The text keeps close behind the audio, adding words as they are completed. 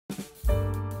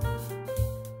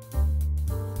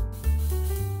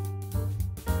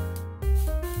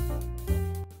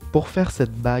Pour faire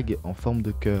cette bague en forme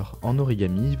de cœur en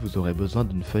origami, vous aurez besoin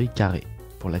d'une feuille carrée.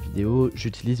 Pour la vidéo,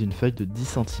 j'utilise une feuille de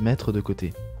 10 cm de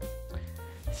côté.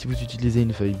 Si vous utilisez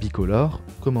une feuille bicolore,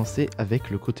 commencez avec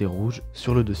le côté rouge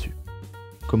sur le dessus.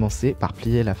 Commencez par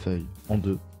plier la feuille en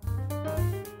deux.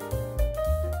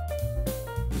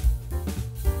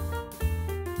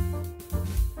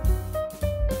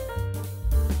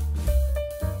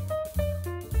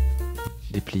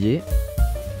 Déplier.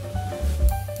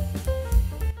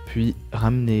 Puis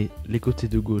ramenez les côtés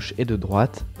de gauche et de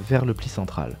droite vers le pli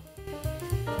central.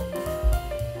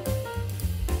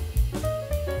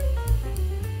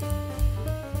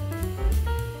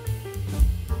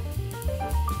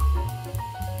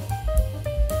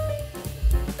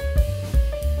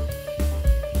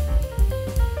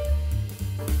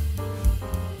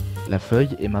 La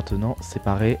feuille est maintenant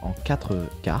séparée en 4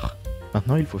 quarts.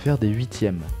 Maintenant il faut faire des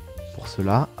huitièmes. Pour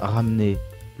cela, ramenez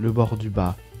le bord du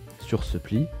bas sur ce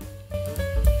pli.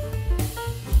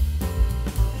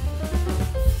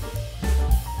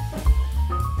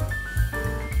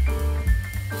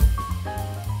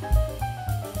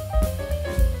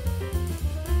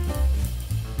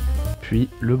 Puis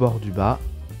le bord du bas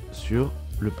sur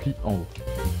le pli en haut.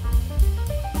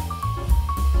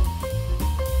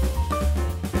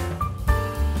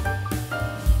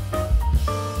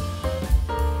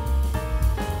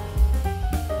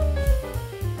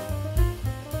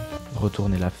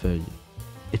 Retournez la feuille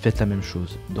et faites la même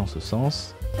chose dans ce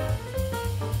sens.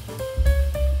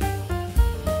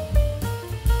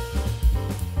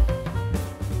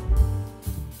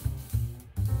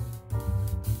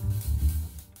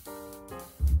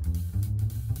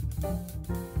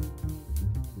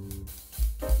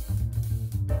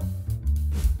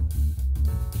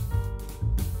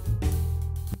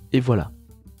 Et voilà.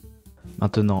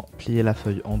 Maintenant, pliez la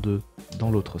feuille en deux dans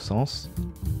l'autre sens.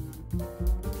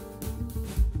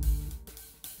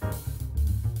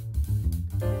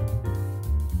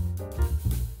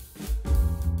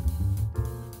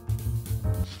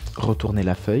 Retournez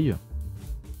la feuille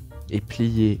et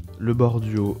pliez le bord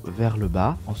du haut vers le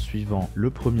bas en suivant le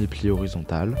premier pli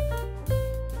horizontal.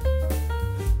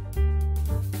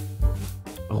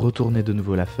 Retournez de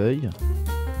nouveau la feuille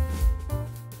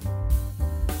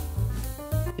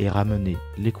et ramenez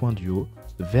les coins du haut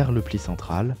vers le pli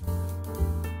central.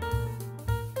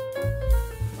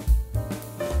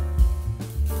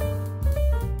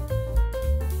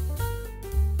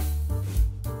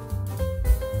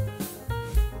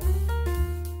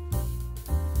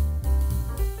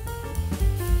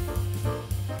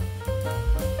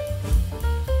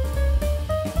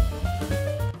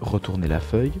 Retournez la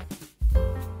feuille.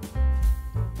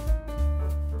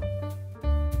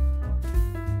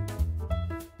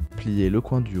 Pliez le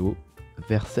coin du haut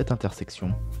vers cette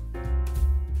intersection.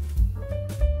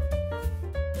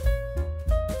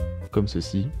 Comme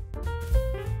ceci.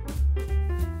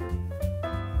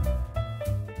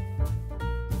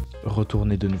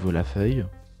 Retournez de nouveau la feuille.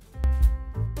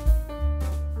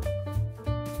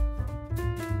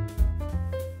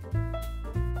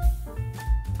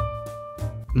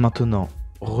 Maintenant,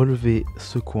 relevez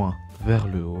ce coin vers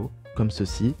le haut, comme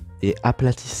ceci, et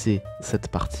aplatissez cette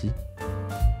partie.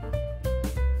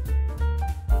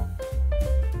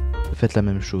 Faites la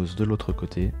même chose de l'autre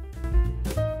côté.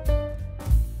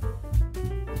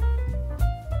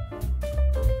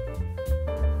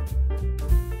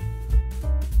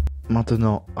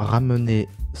 Maintenant, ramenez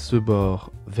ce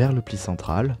bord vers le pli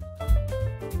central.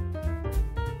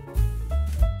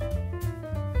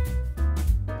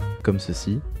 Comme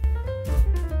ceci.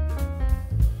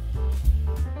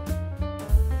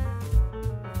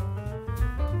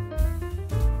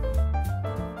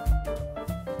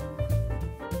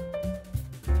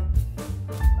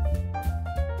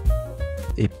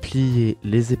 Et pliez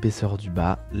les épaisseurs du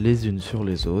bas les unes sur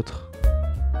les autres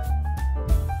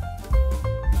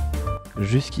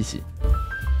jusqu'ici.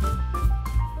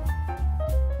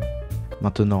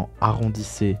 Maintenant,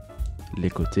 arrondissez les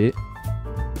côtés.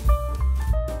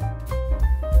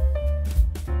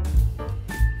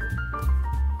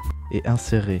 Et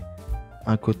insérez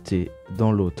un côté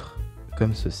dans l'autre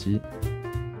comme ceci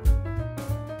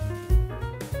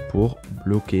pour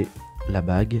bloquer la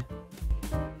bague.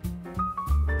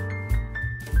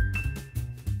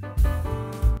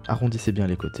 Arrondissez bien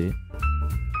les côtés.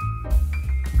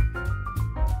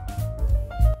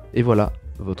 Et voilà,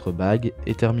 votre bague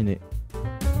est terminée.